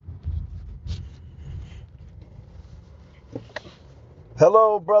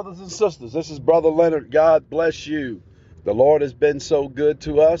Hello, brothers and sisters. This is Brother Leonard. God bless you. The Lord has been so good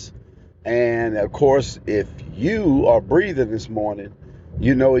to us. And of course, if you are breathing this morning,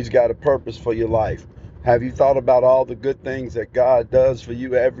 you know He's got a purpose for your life. Have you thought about all the good things that God does for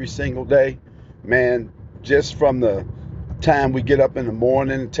you every single day? Man, just from the time we get up in the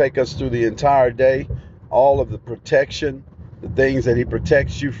morning and take us through the entire day, all of the protection, the things that He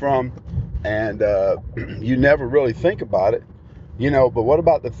protects you from, and you never really think about it. But what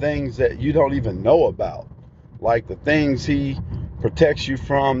about the things that you don't even know about? Like the things He protects you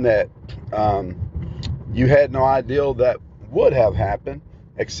from that you had no idea that would have happened,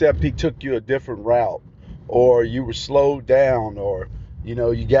 except He took you a different route, or you were slowed down, or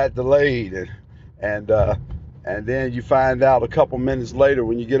you got delayed, and then you find out a couple minutes later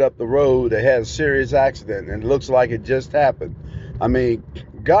when you get up the road they had a serious accident and it looks like it just happened. I mean,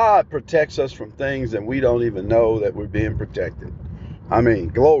 God protects us from things and we don't even know that we're being protected. I mean,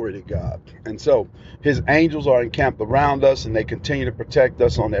 glory to God. And so His angels are encamped around us and they continue to protect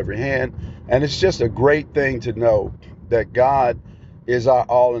us on every hand. And it's just a great thing to know that God is our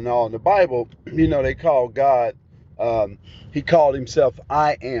all in all. In the Bible, they call God, He called Himself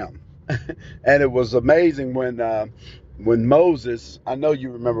I am. And it was amazing when Moses, I know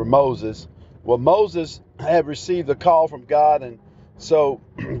you remember Moses, well, Moses had received a call from God. And so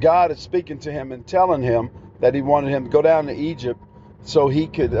God is speaking to him and telling him that He wanted him to go down to Egypt so he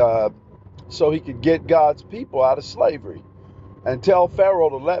could get God's people out of slavery and tell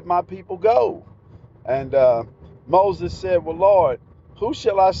Pharaoh to let my people go. And Moses said, well, Lord, who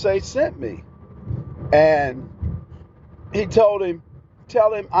shall I say sent me? And He told him,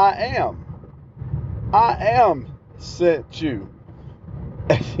 tell him I am sent you.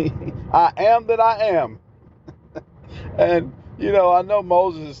 I am that I am. And I know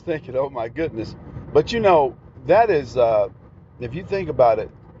Moses is thinking, oh my goodness, but that is if you think about it,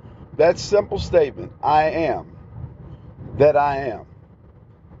 that simple statement, I am that I am.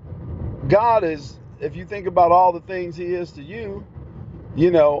 God is, if you think about all the things He is to you,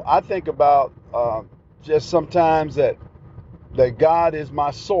 I think about just sometimes that God is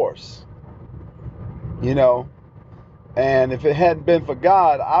my source, and if it hadn't been for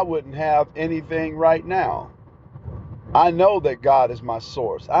God, I wouldn't have anything right now. I know that God is my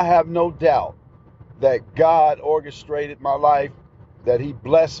source. I have no doubt that God orchestrated my life, that He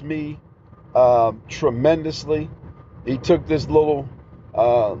blessed me tremendously. He took this little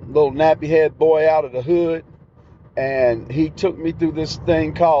nappy head boy out of the hood, and He took me through this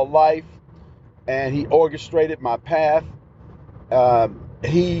thing called life, and He orchestrated my path.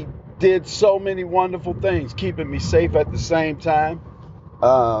 He did so many wonderful things, keeping me safe at the same time.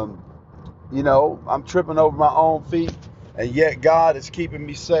 Um, I'm tripping over my own feet, and yet God is keeping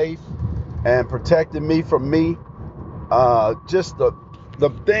me safe and protecting me from me. Just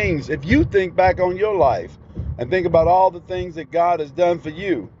the things, if you think back on your life and think about all the things that God has done for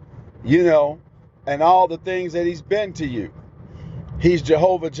you, and all the things that He's been to you. He's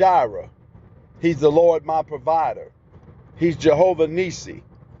Jehovah Jireh. He's the Lord my provider. He's Jehovah Nisi,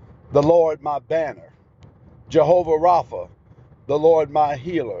 the Lord my banner. Jehovah Rapha, the Lord my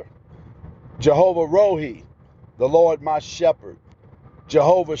healer. Jehovah Rohi, the Lord my shepherd.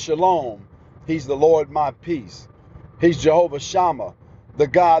 Jehovah Shalom, He's the Lord my peace. He's Jehovah Shammah, the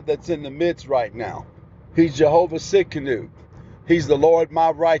God that's in the midst right now. He's Jehovah Sidkenu. He's the Lord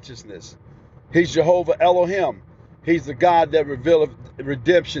my righteousness. He's Jehovah Elohim. He's the God that revealeth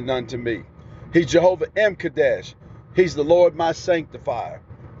redemption unto me. He's Jehovah Kadesh. He's the Lord my sanctifier.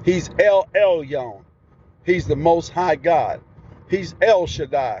 He's El Elyon. He's the Most High God. He's El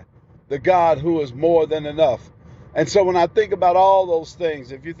Shaddai, the God who is more than enough. And so when I think about all those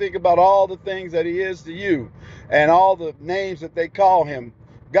things, if you think about all the things that He is to you and all the names that they call Him,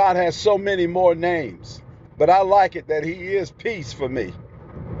 God has so many more names. But I like it that He is peace for me.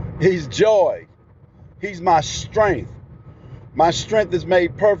 He's joy. He's my strength. My strength is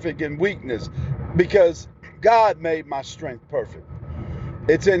made perfect in weakness because God made my strength perfect.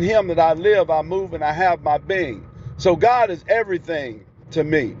 It's in Him that I live, I move, and I have my being. So God is everything to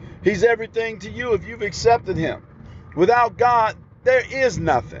me. He's everything to you if you've accepted Him. Without God, there is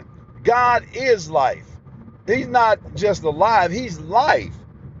nothing. God is life. He's not just alive, He's life.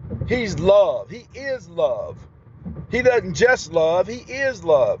 He's love. He is love. He doesn't just love, He is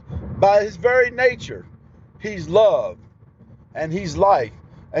love. By His very nature, He's love and He's life.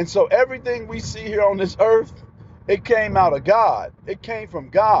 And so everything we see here on this earth, it came out of God. It came from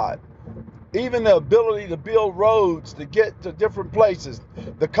God. Even the ability to build roads to get to different places,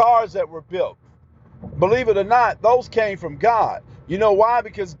 the cars that were built, believe it or not, those came from God. You know why?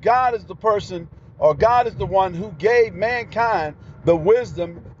 Because God is the person, or God is the one who gave mankind the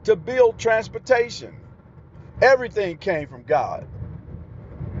wisdom to build transportation. Everything came from God.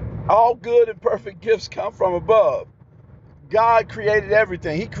 All good and perfect gifts come from above. God created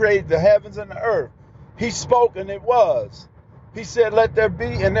everything. He created the heavens and the earth. He spoke and it was. He said, let there be,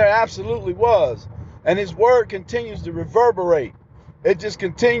 and there absolutely was. And his word continues to reverberate. It just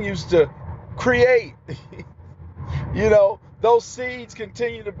continues to create. Those seeds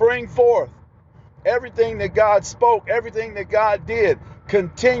continue to bring forth. Everything that God spoke, everything that God did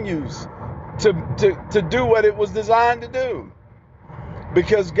continues to do what it was designed to do.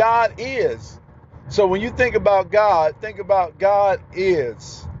 Because God is. So when you think about God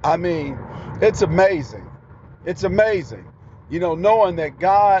is. I mean, it's amazing. It's amazing. Knowing that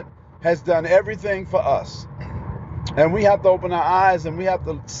God has done everything for us. And we have to open our eyes and we have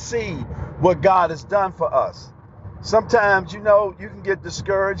to see what God has done for us. Sometimes, you can get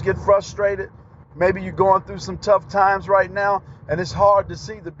discouraged, get frustrated. Maybe you're going through some tough times right now, and it's hard to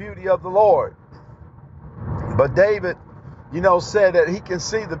see the beauty of the Lord. But David, said that he can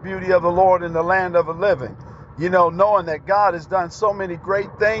see the beauty of the Lord in the land of the living, knowing that God has done so many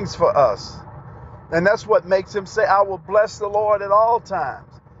great things for us. And that's what makes him say, I will bless the Lord at all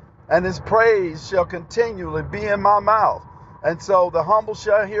times, and his praise shall continually be in my mouth. And so the humble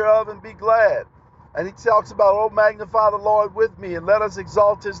shall hear of and be glad. And he talks about, oh, magnify the Lord with me and let us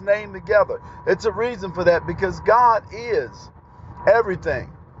exalt his name together. It's a reason for that, because God is everything.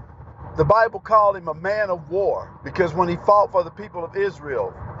 The Bible called him a man of war, because when he fought for the people of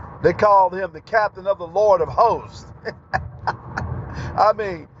Israel, they called him the captain of the Lord of hosts. I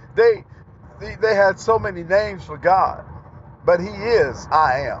mean, they had so many names for God, but he is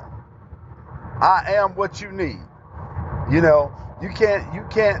I am. I am what you need. You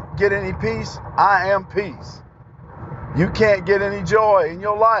can't get any peace. I am peace. You can't get any joy in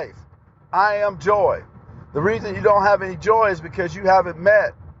your life. I am joy. The reason you don't have any joy is because you haven't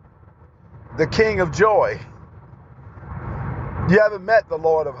met the King of joy. You haven't met the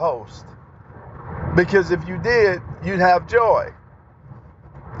Lord of hosts. Because if you did, you'd have joy.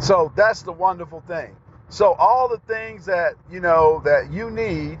 So that's the wonderful thing. So all the things that you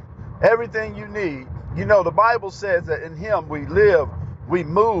need, everything you need, the Bible says that in him we live, we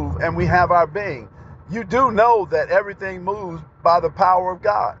move, and we have our being. You do know that everything moves by the power of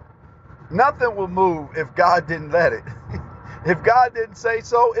God. Nothing will move if God didn't let it. If God didn't say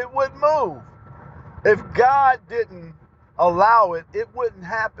so, it wouldn't move. If God didn't allow it, it wouldn't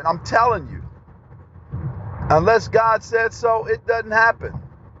happen. I'm telling you. Unless God said so, it doesn't happen.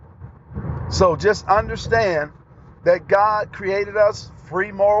 So just understand that God created us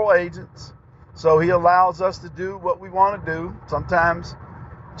free moral agents. So he allows us to do what we want to do, sometimes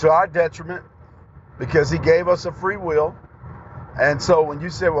to our detriment, because he gave us a free will. And so when you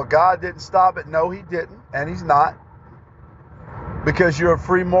say, well, God didn't stop it, no, he didn't, and he's not. Because you're a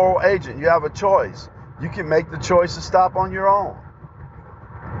free moral agent. You have a choice. You can make the choice to stop on your own.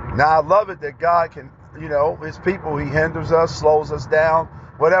 Now, I love it that God can, his people, he hinders us, slows us down,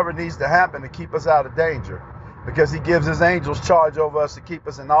 whatever needs to happen to keep us out of danger. Because he gives his angels charge over us to keep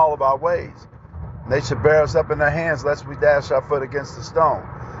us in all of our ways. And they should bear us up in their hands lest we dash our foot against the stone.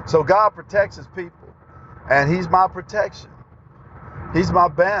 So God protects his people. And he's my protection. He's my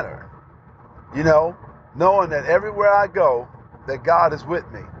banner. Knowing that everywhere I go, that God is with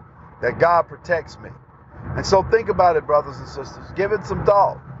me. That God protects me. And so think about it, brothers and sisters. Give it some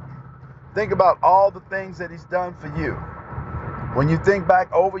thought. Think about all the things that he's done for you. When you think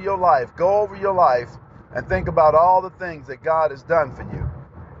back over your life, go over your life and think about all the things that God has done for you.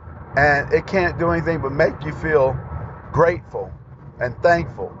 And it can't do anything but make you feel grateful and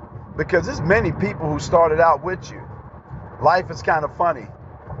thankful, because there's many people who started out with you. Life is kind of funny.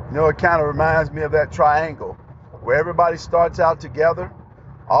 It kind of reminds me of that triangle where everybody starts out together.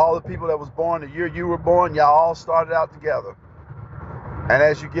 All the people that was born the year you were born, y'all all started out together. And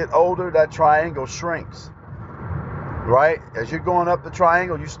as you get older, that triangle shrinks. Right? As you're going up the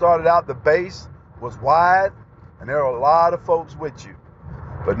triangle, you started out, the base was wide, and there are a lot of folks with you.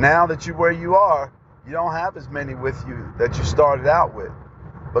 But now that you're where you are, you don't have as many with you that you started out with.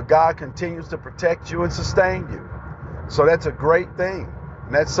 But God continues to protect you and sustain you. So that's a great thing.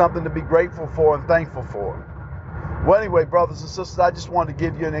 And that's something to be grateful for and thankful for. Well, anyway, brothers and sisters, I just wanted to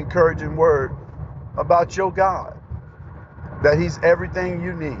give you an encouraging word about your God. That he's everything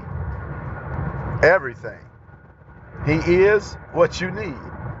you need. Everything. He is what you need.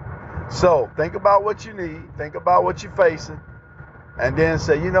 So think about what you need. Think about what you're facing. And then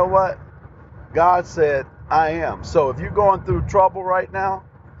say, you know what? God said, I am. So if you're going through trouble right now,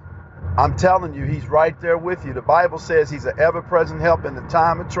 I'm telling you, he's right there with you. The Bible says he's an ever-present help in the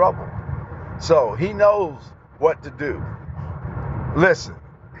time of trouble. So he knows what to do. Listen,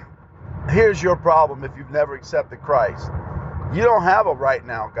 here's your problem if you've never accepted Christ. You don't have a right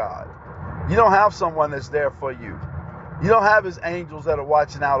now God. You don't have someone that's there for you. You don't have his angels that are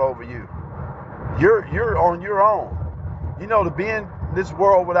watching out over you. You're on your own. You know, to be in this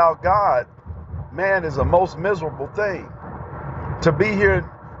world without God, man, is a most miserable thing. To be here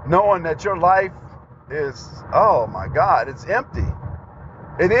knowing that your life is, oh my God, it's empty.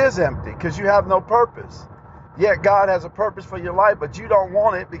 It is empty because you have no purpose. Yet God has a purpose for your life, but you don't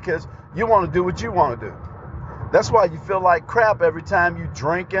want it because you want to do what you want to do. That's why you feel like crap every time you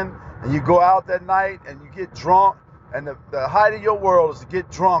drinking and you go out that night and you get drunk, and the height of your world is to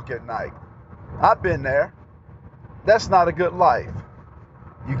get drunk at night. I've been there. That's not a good life.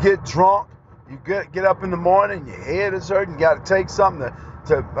 You get drunk, you get up in the morning, your head is hurting, you got to take something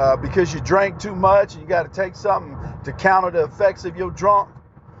to because you drank too much, and you got to take something to counter the effects of your drunk,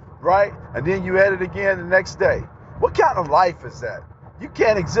 right? And then you at it again the next day. What kind of life is that? You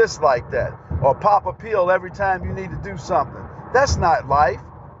can't exist like that. Or pop a pill every time you need to do something. That's not life.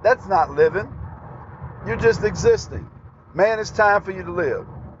 That's not living. You're just existing. Man, it's time for you to live.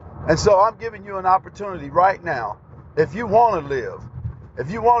 And so I'm giving you an opportunity right now. If you want to live, if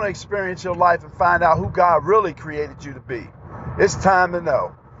you want to experience your life and find out who God really created you to be, it's time to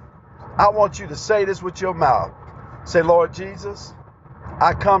know. I want you to say this with your mouth. Say, Lord Jesus,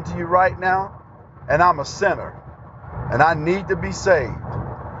 I come to you right now, and I'm a sinner, and I need to be saved.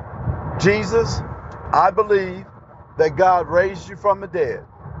 Jesus, I believe that God raised you from the dead.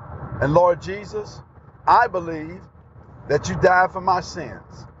 And Lord Jesus, I believe that you died for my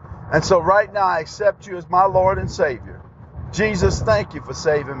sins. And so right now I accept you as my Lord and Savior. Jesus, thank you for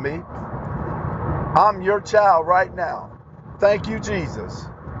saving me. I'm your child right now. Thank you, Jesus.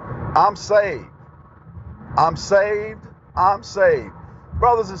 I'm saved. I'm saved. I'm saved.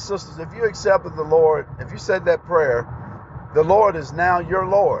 Brothers and sisters, if you accepted the Lord, if you said that prayer, the Lord is now your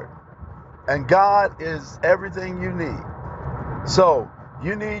Lord. And God is everything you need. So,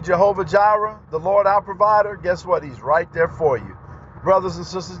 you need Jehovah Jireh, the Lord our provider. Guess what? He's right there for you. Brothers and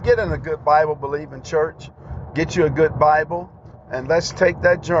sisters, get in a good Bible-believing church. Get you a good Bible. And let's take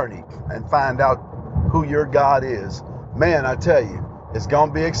that journey and find out who your God is. Man, I tell you, it's going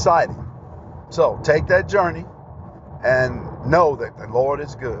to be exciting. So, take that journey and know that the Lord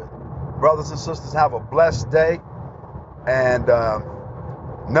is good. Brothers and sisters, have a blessed day. And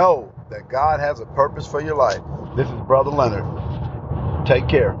know that God has a purpose for your life. This is Brother Leonard. Take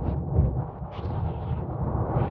care.